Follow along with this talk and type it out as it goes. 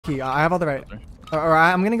Key. I have all the right. Or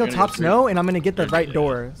I'm gonna go top snow and I'm gonna get the right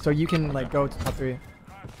door so you can like go to top 3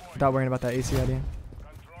 without worrying about that AC ID.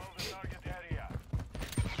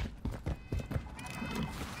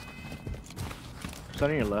 Stun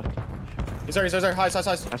on your left. He's there. Heis.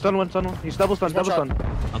 I stun one. He's double stun.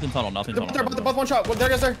 Nothing tunnel. Both one shot. There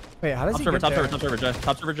goes there. Wait, how does he get Top there? server J.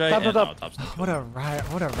 Top server J. Top. What a route,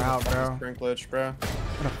 bro. Sprint glitch, bro.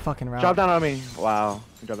 What a fucking route. Drop down on me. Wow.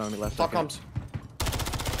 Drop down on me left. Top comes.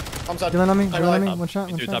 Comes out. Dylan on me. One shot.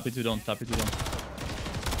 Top P2 don't.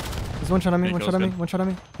 There's one shot on me. One shot on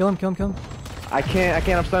me. Kill him. I can't.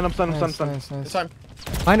 I'm stunned. Nice. This time.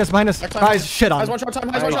 Behind us. Guys, shit on. Heis one shot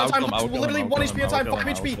time. Literally 1 HP at a time. 5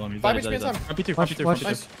 HP. 5 HP at a time. P2.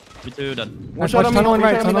 P2 dead. One shot on me. Tunnel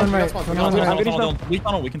right.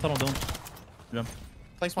 We can tunnel Dylan. Yeah.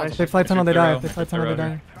 They fly tunnel, they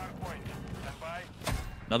die.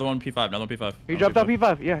 Another one P5. He dropped out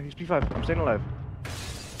P5. Yeah, he's P5. I'm staying alive.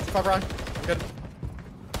 P5 Ryan. I'm good.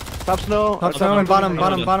 Top snow. And bottom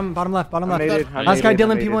left. Last guy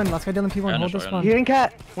Dylan P1. Hold this one. Hitting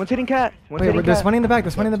cat. One's hitting cat. Wait, there's money in the back.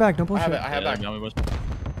 Don't bullshit. I have back.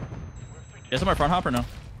 Yes, I'm our front hopper now.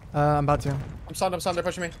 I'm about to. I'm stunned. They're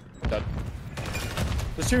pushing me. I'm dead.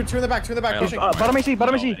 There's two in the back. Pushing. Bottom AC.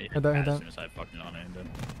 Hit that.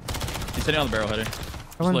 He's sitting on the barrel header.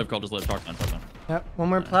 Just live. Talk down. Yep, one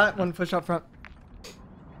more plat, one push up front.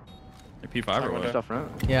 P5 or what? Stuff front.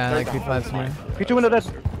 Yeah, like P5 somewhere. P2 window dead.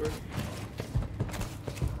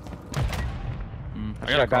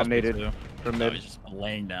 I got naded from mid. He's just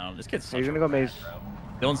laying down. This kid's He's gonna go maze.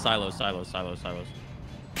 Dylan silos.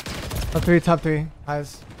 Top three.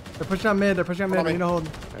 Heis. They're pushing out mid. We need to hold.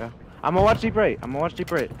 Yeah. I'm gonna watch deep right.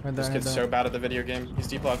 Right This kid's so bad at the video game. He's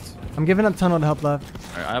deep left. I'm giving up tunnel to help left.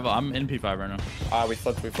 Alright, I'm in P5 right now. We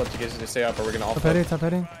flipped. You guys need to stay up, or we're gonna all flip. Top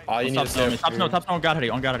heading. You need to stay up. Top snow. On God Heady.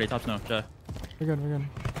 Top snow. Yeah. We're good. On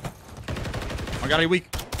God Heady weak.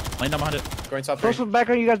 Laying down behind it. Going top 3. Close back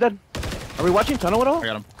on you guys dead. Are we watching tunnel at all? I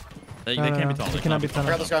got him. They can't be tunnel. They cannot be tunnel.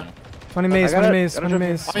 I got this guy. 20 maze. He's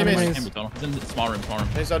in small room.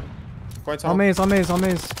 He's dead. Going tunnel. All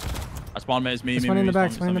maze. I spawn maze. Me. One in the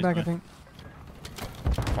back, I think.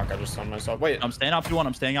 Fuck, I just stunned myself. Wait. I'm staying out P1.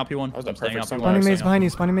 I'm staying out P1.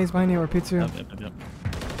 Spawning maze behind you, or P2. Yep.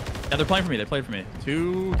 Yeah, they're playing for me. They played for me.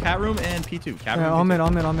 2 cat room and P2. Cat room. Yeah, all mid.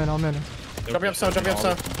 Jumping up stone.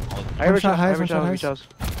 Heis.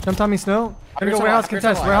 Jumped on me, Snow. Gonna go warehouse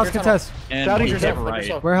contest. And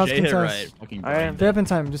Warehouse Jay hit contest. right. Stay up in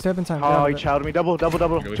time. Just stay up in time. Oh, he chowed me. Double.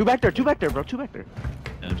 2 back there, bro. 2 back there.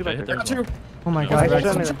 Got 2. Oh my god.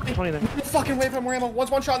 Fucking wait for more ammo.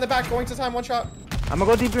 One shot in the back. Going to time. 1 shot. I'm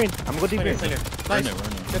gonna go deep green. Nice.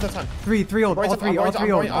 Get the time. 3 old. All three old. I'm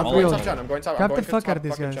going top. Grab the fuck out of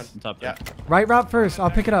these guys. Yeah. Right route first.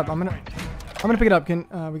 I'll pick it up. I'm gonna pick it up. We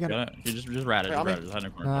got it. You just rat it.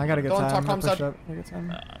 I gotta get time. I'm gonna push up.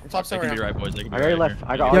 Top they can be right, boys. They can be I got your right left. here.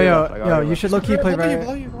 I got all your left. Yo, you should low key play right.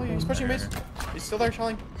 Below you. He's pushing maze. He's still there,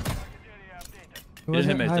 Charlie. He didn't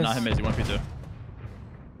hit maze. Did not hit maze. He went P2.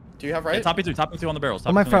 Do you have right? Top P2 on the barrels.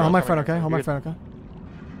 Hold my front, okay?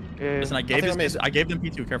 Listen, I gave them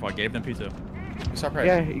P2. Careful, I gave them P2. Stop right.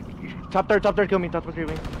 Yeah, top third, kill me. Top third,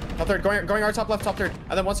 Top third, going our top left, top third.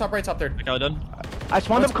 And then 1 top right, top third. Okay, done. I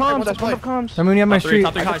spawned up comms. I'm gonna have my street.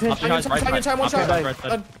 Top 3 Heis, right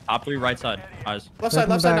side. Top 3 right side. Heis. Left side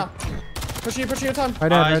now. Pushing your time.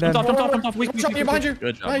 Right dead. Come weak. Behind you.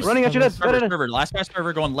 Good job. Nice. Running at you dead. Last guy's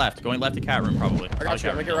server going left to cat room probably. I got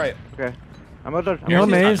you, make it right. Okay. I'm out there. Yo,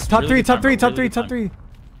 maze. Top three.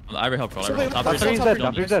 Ivory help call. Top 3 is dead.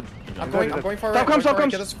 I'm going far right. Stop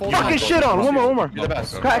comes. Fucking shit on. One more. You're the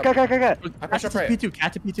best. Cat. I push up right. P2.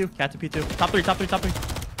 Cat to P2. Top 3.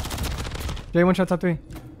 J one shot top 3.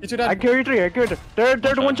 You 2 dead. I carry 3.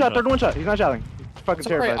 Third one shot. He's not shouting. Fucking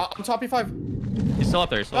terrified. I'm top P5. He's still up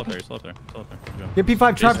there. Get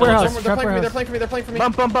P5. Trap warehouse. They're playing for me.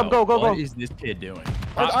 Bump. Go. What is this kid doing?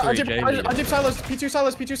 I deep silos. P2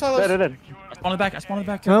 silos. Dead. I spawned it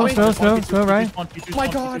back. Snow, right? P2 My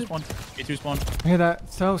God. P2 spawn. I hear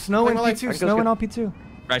that. So Snow and P2. Snow and all P2.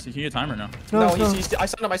 Guys, can you timer now? No, I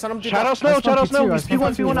sent him. Shadow Snow. He's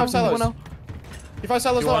P1 now. Silos. P5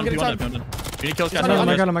 silos low. I'm getting time. You need to kill this guy. I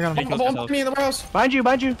got him. Me in the warehouse. Behind you.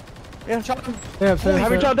 Yeah, shot him. Yeah,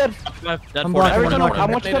 have your child dead. I'm blocking.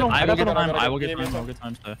 I'm watching tunnel. I will get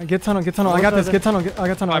time. Get tunnel. I got this. Get tunnel. I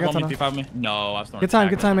got tunnel. No, I've Get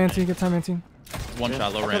time, Anti. 1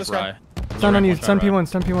 shot, low ramp, right. Stun on you. Stun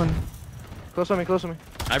P1. Close on me.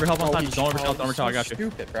 I ever help on time. Don't oversell. I got you.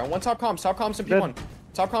 Stupid, bro. 1 top comms and P1.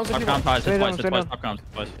 Top comms and P1. Twice. Top comms.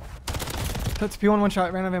 That's P1 1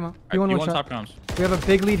 shot. Ran out of ammo. P1 1 shot. Top comms. We have a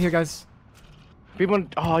big lead here, guys.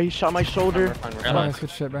 P1. Oh, he shot my shoulder. Nice, good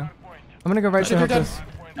shit, bro. I'm gonna go right to help this.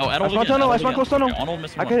 Oh, at I old spawn again. tunnel, at I old spawn again. close tunnel. Okay, on old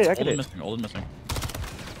missing I one. get it, I Old get and it. missing. Old and missing.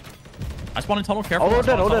 I spawned in tunnel. Careful. All I spawned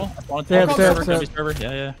dead, all in dead. tunnel. I spawned in Stay up, tunnel. stay up, Server, stay up.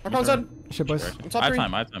 server. Yeah, yeah. My phone's dead. Shit, boys. I'm top I have 3.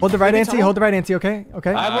 time. I have time. Hold the right Maybe anti. tunnel? Hold the right anti. Okay.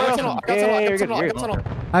 Okay. I have well, tunnel. I got yeah, tunnel. I you're got good, tunnel. I you're got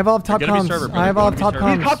tunnel. I have all of top They're gonna be comms. server, I have all of top server.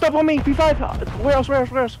 He's comms. hopped up on me. P5. Where else?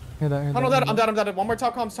 Hear that, hear Tunnel that. dead. I'm dead. I'm dead. One more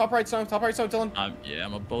top comms. Top right stone. Top right stone. Dylan. Yeah,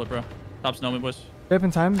 I'm a bullet, bro. Top snowman, boys. Stay up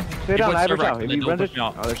in time. Stay down, I average server, out. they If you don't run push it, me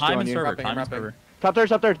out. oh, they're still Time on and you. server. Rapping, Time and rapping. server. Top third,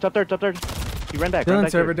 top third, top third, top third. He ran back. Dylan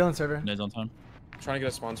server. Dylan server. Nades on time. Trying to get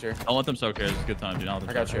a spawns here. Don't let them soak here. It's a good time, dude. I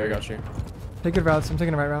got you. I got you. Take good routes. I'm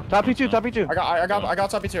taking the right route. Top P2, top P2. I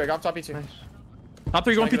got top P2. I got top P2. Nice. Top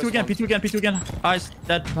 3 going Trying to P2 again. get P2 again. P2 again. Eyes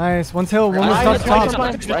dead. Nice. One's hill. One was Nice, top. nice, top.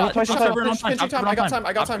 nice. Right, twice, Top twice. server on time. Pinch time, I got time,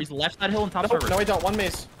 I got time. He's left side hill and top No, server. no, I don't. One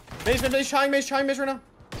maze. Maze, trying maze right now.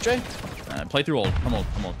 Jay, Play through old. Come on.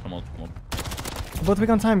 They're both weak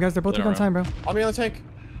on time, guys. They're both weak on time, bro. I'll be on the tank.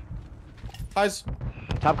 Heis.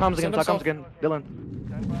 Top comms again, Send top comms himself. again. Dylan.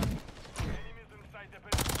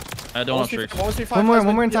 I don't have streaks. One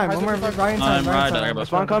more in time. One more right in time. Right in time.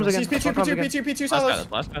 Spawn comms again. He's P2, Spawn comms again. P2, Last silos.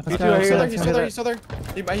 guy. Last guy. Let's P2, go. I hear He's that. still there.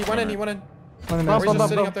 He went in. One in Spawn, there. He's spawn, just spawn.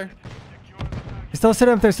 sitting up there. He's still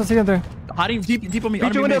sitting up there. Still sitting up there. Hiding deep on me.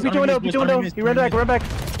 P2 window, P2 window, P2 window. He ran back, ran back.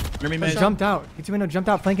 Under me, He maze. jumped out. He two window jumped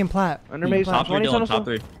out, flanking plat. Under maze. Top 3 20 Dylan. tunnels Top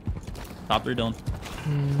still. 3. Top 3 Dylan.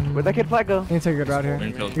 Where'd that kid flag go? You need to take a good route here.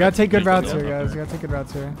 Green kills. You gotta take good Green routes kills here, Dylan. guys. You gotta take good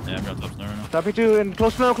routes here. Yeah, I'm going top snow right now. Top P2 and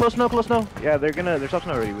close snow, close snow, close snow. Yeah, they're top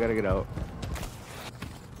snow already. We gotta get out.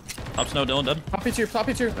 Top snow, Dylan dead. Top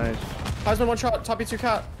P2. Nice. Heisman one shot. Top P2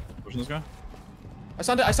 cat. Pushing this guy. I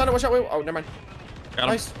stunned it. Watch out. Wait. Oh, never mind. Got him.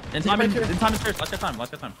 Nice. In time, Right here. in time is first. Last guy time.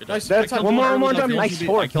 Good job. Nice. Dead. Good time. One more I time. killed Nice. him.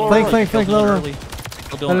 Four. I killed Flank, him flank, flank, early. low, low. Killed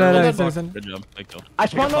Dylan No, no, early. no, Good listen, job. listen. Good job. Big kill. I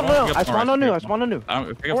spawned on new. I spawned on new. I I spawned on new.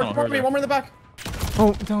 don't pick up One tunnel. more in the back.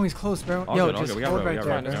 Oh, no, he's close, bro. All Yo, good, all just good. We got hold road, we right got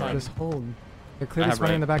there, road, bro. that's fine. Just hold. They're I clearly have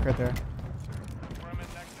spawning in red. the back right there.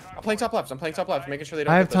 I'm playing top left. Making sure they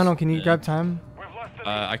don't I have get tunnel. this. Can you Yeah. grab time?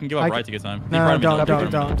 I can give up I right to get time. Deep No, right no, on me,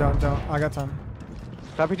 don't. I got time.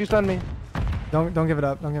 Top P2 stunned me. Don't give it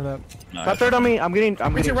up. Don't give it up. No, Top third on me. I'm getting.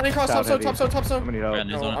 P2 running across top heavy. zone. I'm gonna need Yeah, help.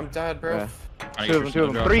 Nades No, on it. I'm dead, bro. Yeah. Trying Two to of get them, two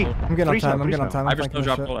of them. Three. I'm getting on Three time. snow, I'm getting on three time. I I'm have snow flanking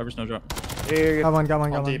drop. shit. I have snow drop. Yeah, yeah, yeah. Got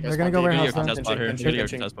one. On They're deep, gonna go on deep. warehouse Video then. contest spot here. Pinching, Video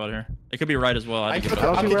pinching. contest spot here. It could be right as well. I think kill it's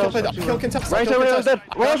right. kill contest. Right, Kill right, contest. dead.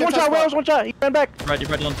 Warehouse one shot. Warehouse one shot. He ran back. Right, deep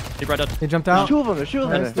right Dylan. Deep right dead. He jumped There's out. two of them. There's two of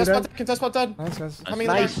them. Nice. there. Contest spot dead. Nice, guys. Coming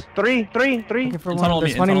in the Nice. Three. Looking for In one. tunnel They're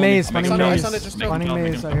me, in spawning tunnel me. maze. I Spawning saw it, I maze. saw it, just Spawning make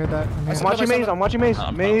maze. I heard that. I'm I here. saw I'm watching maze. I'm watching maze.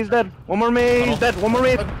 Maze dead. One more maze dead. One more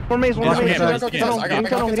maze. One maze. One more Watch maze. me, Hitting guys. tunnel. I Hitting got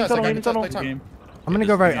tunnel. Hitting contest. tunnel. Hitting tunnel. Game. I'm gonna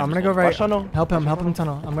go right. I'm gonna go right. Watch tunnel. Help him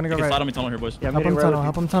tunnel. I'm gonna go You can slide right. on me tunnel here, boys. Yeah, I'm Help getting him tunnel. right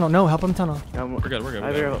Help him tunnel. No, help him tunnel. with you. We're good. We're good. I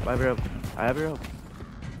have your help. I have your help. I have your help.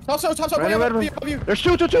 Top zone. Right, right, right. Above you. There's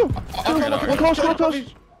two. One close.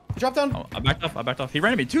 Drop down. Oh, I backed off. He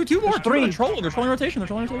ran at me. Two more. There's three. They're trolling rotation.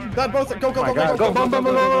 Dead both. Go. Oh my God.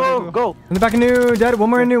 Go. Go. In the back of new. Dead. One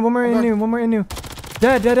more in new.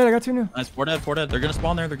 Dead. I got two new. Nice. Four dead. They're gonna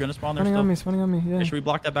spawn there. Spawning on me. Yeah, Yeah. should we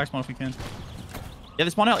block that back spawn if we can? Yeah, they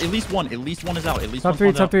spawn out. At least one is out. Top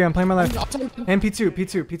three. I'm playing my life. And P2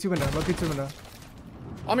 window. Low P2 window.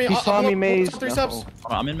 I mean, He saw me maze. 3 steps.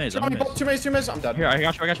 I'm in maze. I'm in maze. Two maze. I'm dead. Here, I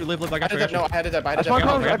got you. Live. I got you. No, I had it dead. I spawned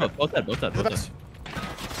I I got both dead.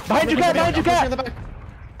 Behind you, cat.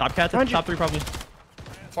 Top cat. Behind you. Top 3 probably.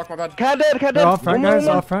 Fuck my bad. Cat dead. They're off front, guys.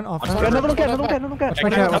 Off front. Yeah, another cat. Watch my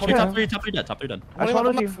cat. Watch my cat. Top 3 dead. Top 3 dead. I spawned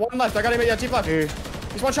with you. One left. I got him. Yeah, deep left. Here.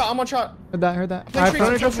 He's one shot. I'm one shot. Heard that. Playing I streaks.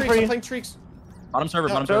 have Trophy for you. I'm playing streaks. Bottom server.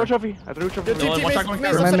 Yeah, Bottom Throw a server. trophy. I threw a trophy. Dude, One shot going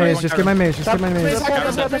maze, counter. my maze. Just get my maze. Maze,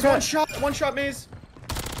 Cat. maze, one shot, maze.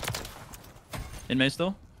 In maze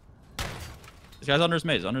still. This guy's under his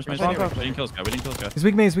maze. We didn't kill this guy. He's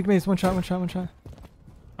weak maze. One shot.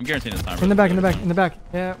 I'm guaranteeing this time. In the back.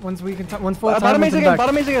 Yeah, one's weak and one's full time. Bottom One's maze in the again. back.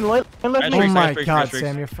 Bottom maze again. Left Oh maze. my Streaks, god, streaks.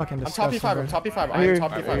 Sam, you're fucking I'm top disgusting. P5. I'm top P5. I Here. am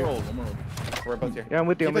top One P5. more. We're both here. Yeah, I'm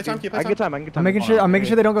with you. Keep it time, I get time. I'm making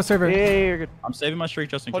sure they don't go server. Yeah, you're good. I'm saving my streak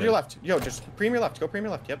just in Hold case. your left. Yo, just preem your left. Go preem your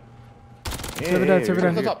left. Yep. Server dead, server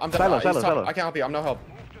dead. Lift up. I'm dead. Silo, He's silo, top. silo. I can't help you. I'm no help.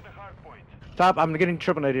 Top, I'm getting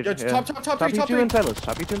triple naded. Yo, top three, top P2 three. and silos.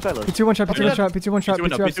 Top P2 and silos. P2 one shot. P2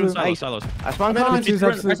 window. P2 absolute. silos. Silos. I spawned I'm in con. on P2's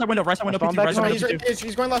absolute. Right side window. Spawn P2. back Right side on. window.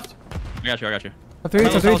 He's going left. I got you. Top three.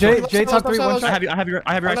 J top three. One I shot. I have your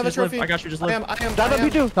Another access. trophy. I got you. Just I live. am. Down to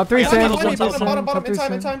P2. Top three, I Sam. am. Bottom, Top three, in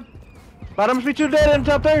Sam. time. Bottom's P2 dead and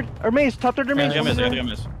top third. Or maze. Top third or I maze. think I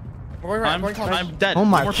miss. I'm dead. Oh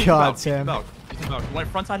my One more piece God, about. Sam. Went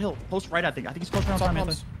front side hill. Post right, I think. I think he's close around time.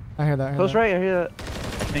 I I hear that. Close right. I hear that.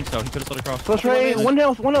 think so. He could have slid across. Close right. One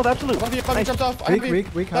health. Absolute. One jumped off.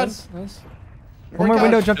 Weak. Nice. One more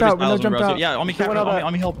window jumped out. Yeah, on me,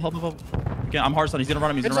 help. I'm hard stunned. He's gonna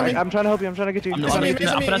run him. He's gonna run me. I'm trying to help you. I'm trying to get you. I'm He's on me, he's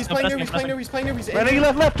on me. finessing, He's playing I'm new, he's playing new, he's playing new, he's playing new. He's Right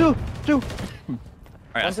now you left. Two. All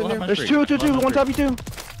right, I still have my There's streak. two. One top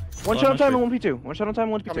P2. One shot on time streak. and one P2. One shot on time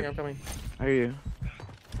and one coming, P2. I'm coming. I hear you.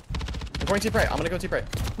 I'm going T-Pray. I'm gonna go T-Pray.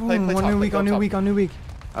 Play On top, new week, go on new top. week, on new week.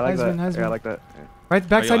 I like that. Heisman. Yeah, I like that. Right,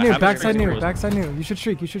 backside I new, have a backside streak. new, backside new. You should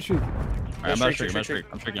shriek, you should shriek. Alright, I'm about to streak.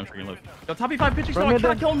 I'm streaking live. Yo, top E5 pitching. Run I mid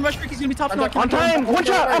cannot then. kill him. My streak. He's gonna be top snow. On time. One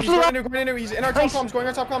shot. Absolutely. Going in new. He's in our top comms. Going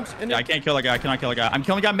our top comms. Yeah, I can't kill that guy. I cannot kill that guy. I'm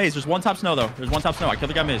killing guy Maze. There's one top snow though. There's one top snow. I killed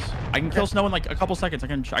the guy Maze. I can kill snow in like a couple seconds. I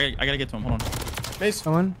gotta get to him. Hold on. Maze.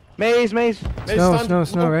 Someone? Maze.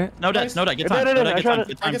 Snow, right? No, get time. No, Get time.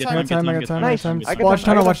 I got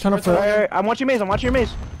time. Watch tunnel for. I'm watching Maze.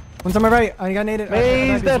 One's on my right. I got naded.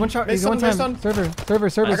 Maze dead. One shot. Maze He's one stun, time.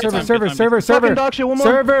 Maze stun. Server. Fucking dog shit. One more.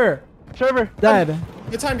 Server. Dead.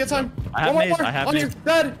 Get time. I have One Maze. more. I have On you. Maze.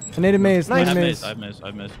 Dead. I naded Maze. Nice. I Naded have Maze. Maze. I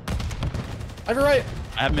have Maze. I have your right.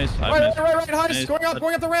 I have Maze. Right. Heis. Maze. Going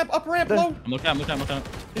up the ramp. Up ramp. Low. I'm looking at.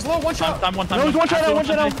 He's low. One shot. Time. No, he's one shot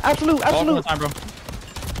out. Absolute. One time, bro.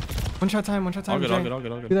 One shot time. All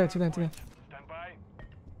good. Two there.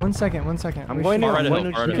 1 second. I'm going far in. right hill, far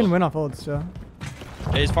You right can hill. win off hold still.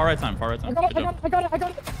 Hey, it's far right time. I got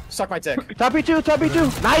it. Suck my dick. Top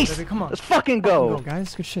P2. Nice. Baby, come on. Let's fucking Go, go.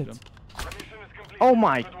 guys. Good shit. Oh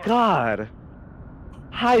my god.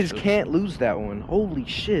 Heis can't lose that one. Holy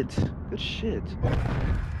shit. Good shit.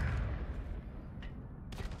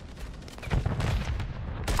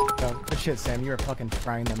 Good shit, Sam. You were fucking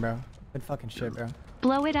frying them, bro. Good fucking shit, bro.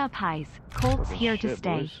 Blow it up, Heis. Colt's here to Shit,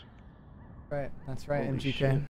 stay. boys. Right. That's right, Holy MGK. shit.